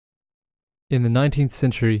In the 19th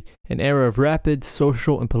century, an era of rapid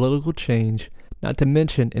social and political change, not to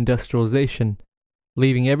mention industrialization,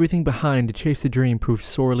 leaving everything behind to chase a dream proved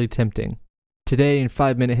sorely tempting. Today in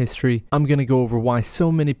 5-Minute History, I'm going to go over why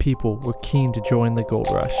so many people were keen to join the gold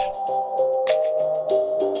rush.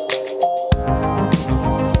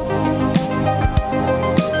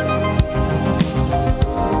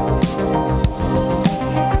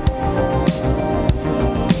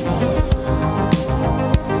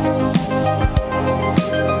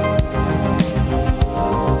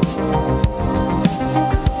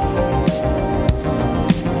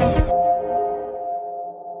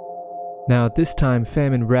 Now, at this time,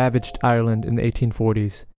 famine ravaged Ireland in the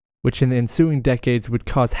 1840s, which in the ensuing decades would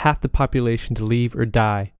cause half the population to leave or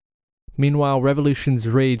die. Meanwhile, revolutions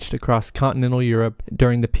raged across continental Europe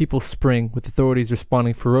during the People's Spring, with authorities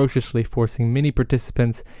responding ferociously, forcing many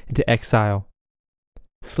participants into exile.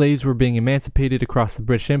 Slaves were being emancipated across the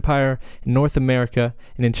British Empire, in North America,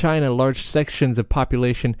 and in China, large sections of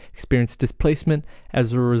population experienced displacement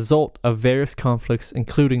as a result of various conflicts,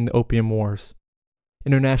 including the Opium Wars.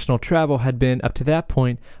 International travel had been, up to that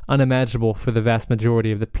point, unimaginable for the vast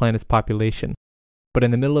majority of the planet's population. But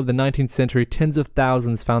in the middle of the 19th century, tens of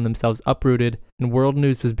thousands found themselves uprooted, and world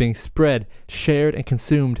news was being spread, shared, and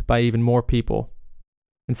consumed by even more people.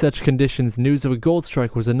 In such conditions, news of a gold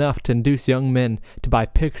strike was enough to induce young men to buy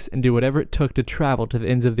picks and do whatever it took to travel to the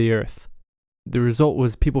ends of the earth. The result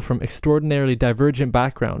was people from extraordinarily divergent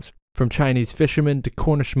backgrounds, from Chinese fishermen to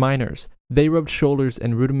Cornish miners. They rubbed shoulders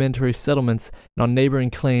in rudimentary settlements and on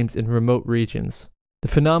neighboring claims in remote regions. The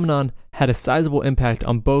phenomenon had a sizable impact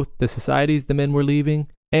on both the societies the men were leaving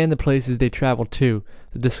and the places they traveled to.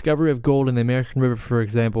 The discovery of gold in the American River, for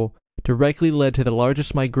example, directly led to the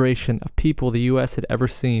largest migration of people the U.S. had ever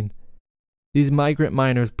seen. These migrant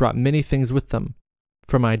miners brought many things with them,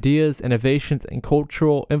 from ideas, innovations, and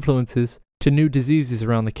cultural influences to new diseases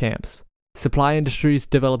around the camps. Supply industries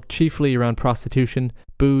developed chiefly around prostitution,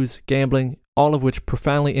 booze, gambling, all of which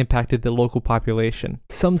profoundly impacted the local population.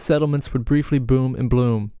 Some settlements would briefly boom and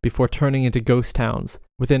bloom before turning into ghost towns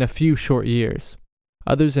within a few short years.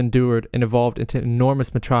 Others endured and evolved into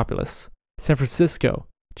enormous metropolis. San Francisco,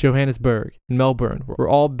 Johannesburg, and Melbourne were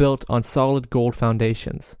all built on solid gold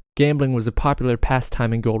foundations. Gambling was a popular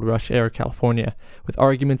pastime in Gold Rush era California, with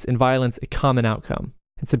arguments and violence a common outcome.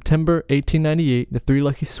 In September 1898, the three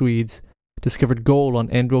lucky Swedes discovered gold on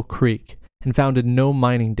Anvil Creek and founded no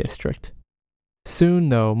mining district. Soon,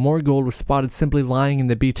 though, more gold was spotted simply lying in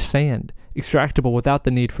the beach sand, extractable without the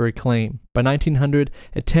need for a claim. By 1900,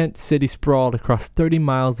 a tent city sprawled across 30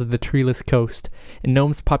 miles of the treeless coast, and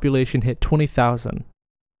Nome's population hit 20,000.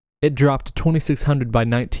 It dropped to 2,600 by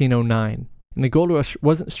 1909, and the gold rush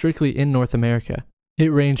wasn't strictly in North America. It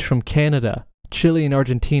ranged from Canada, Chile and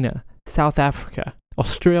Argentina, South Africa,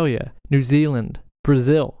 Australia, New Zealand,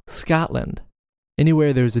 Brazil, Scotland.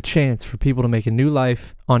 Anywhere there was a chance for people to make a new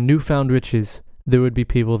life on newfound riches, there would be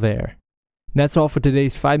people there. And that's all for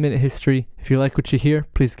today's 5-Minute History. If you like what you hear,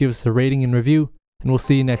 please give us a rating and review, and we'll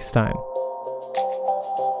see you next time.